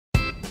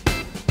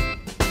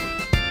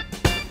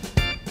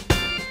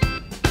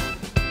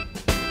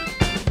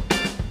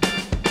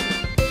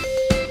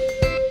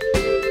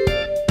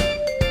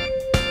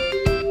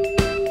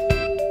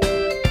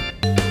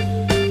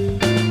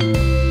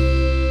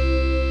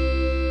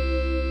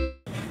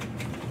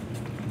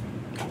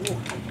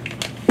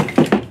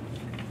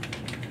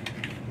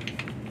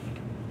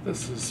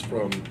This is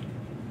from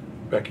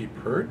Becky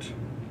Pert.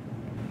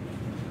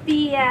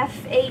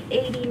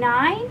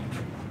 BF889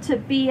 to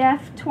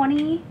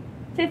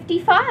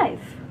BF2055.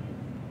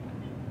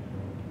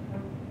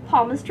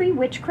 Palmistry,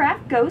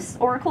 witchcraft, ghosts,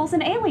 oracles,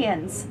 and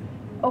aliens.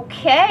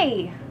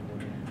 Okay,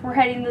 we're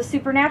heading to the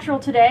supernatural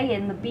today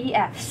in the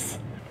BFs.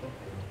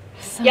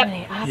 So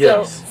many options.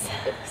 Yes.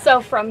 So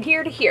from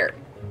here to here.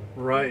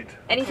 Right.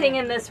 Anything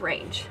in this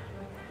range.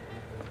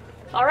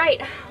 All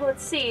right,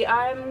 let's see.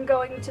 I'm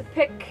going to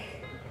pick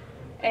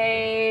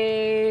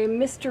a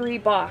mystery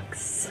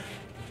box.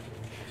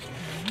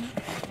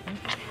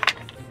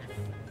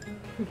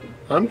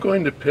 I'm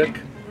going to pick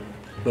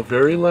the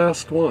very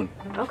last one.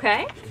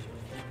 Okay.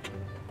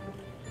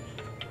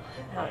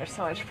 Oh, there's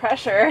so much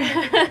pressure.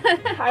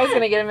 I was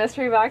going to get a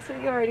mystery box,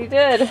 but you already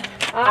did.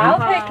 I'll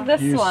pick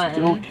this one. You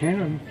still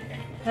can.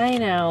 I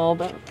know,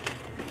 but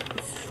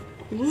it's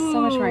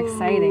so much more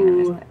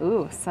exciting.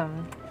 Ooh,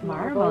 some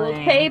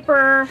marbling.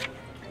 Paper.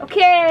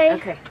 Okay.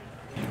 Okay.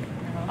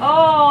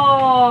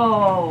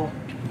 Oh.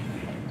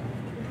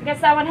 I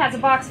guess that one has a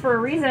box for a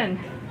reason.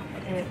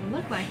 It would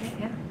look like it,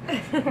 yeah.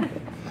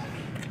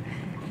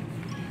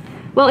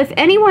 Well, if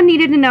anyone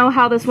needed to know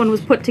how this one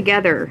was put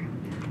together,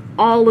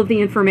 all of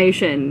the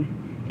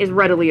information is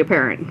readily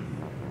apparent.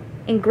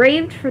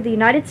 Engraved for the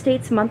United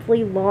States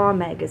Monthly Law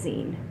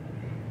Magazine.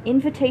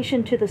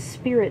 Invitation to the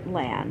Spirit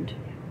Land.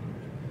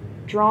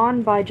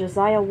 Drawn by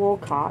Josiah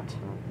Wolcott.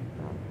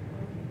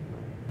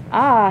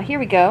 Ah, here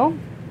we go.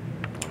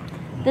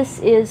 This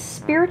is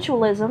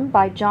Spiritualism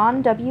by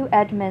John W.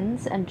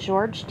 Edmonds and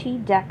George T.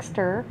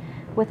 Dexter,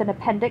 with an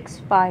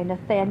appendix by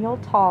Nathaniel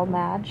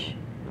Tallmadge.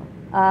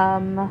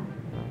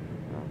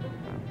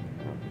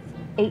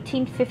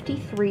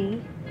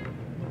 1853.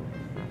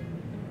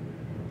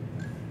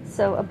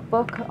 So a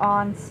book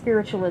on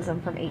spiritualism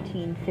from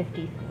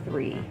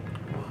 1853.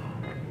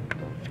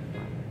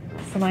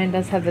 So mine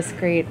does have this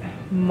great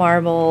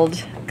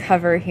marbled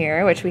cover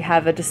here, which we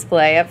have a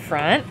display up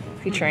front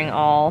featuring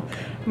all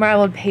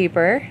marbled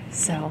paper.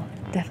 So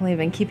definitely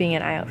been keeping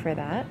an eye out for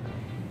that.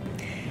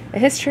 A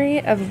history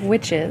of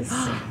witches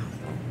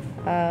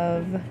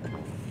of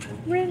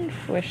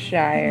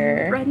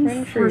Renfrewshire,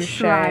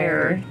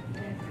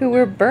 who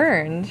were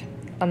burned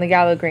on the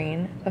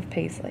gallowgreen of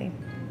Paisley.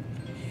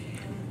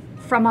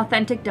 From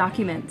authentic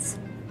documents.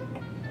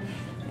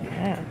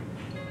 Yeah.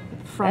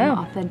 From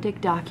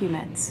authentic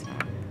documents.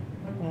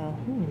 Well,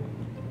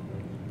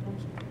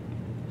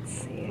 let's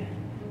see.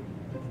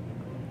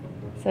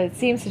 So it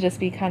seems to just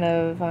be kind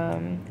of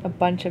a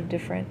bunch of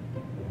different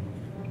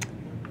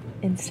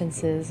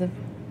instances of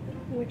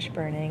witch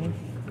burning.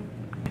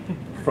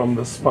 From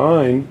the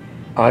spine,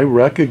 I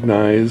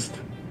recognized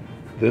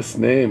this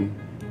name,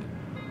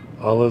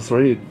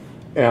 Alhazred,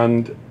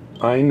 and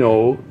I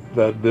know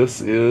that this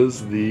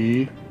is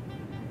the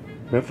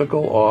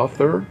mythical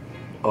author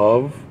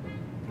of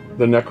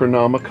the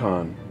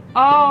Necronomicon.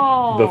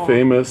 Oh! The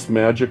famous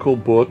magical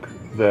book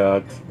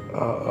that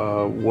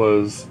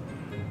was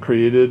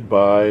created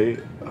by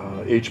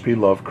H.P.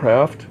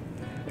 Lovecraft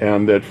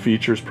and that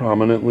features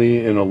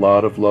prominently in a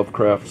lot of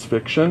Lovecraft's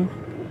fiction.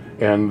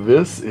 And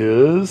this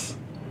is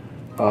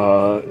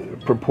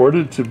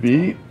purported to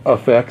be a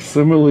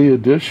facsimile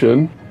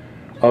edition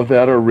of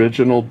that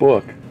original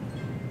book.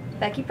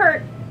 Becky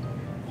Pert.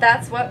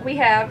 That's what we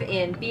have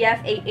in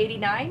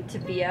BF889 to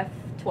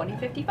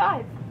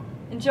BF2055.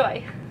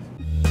 Enjoy.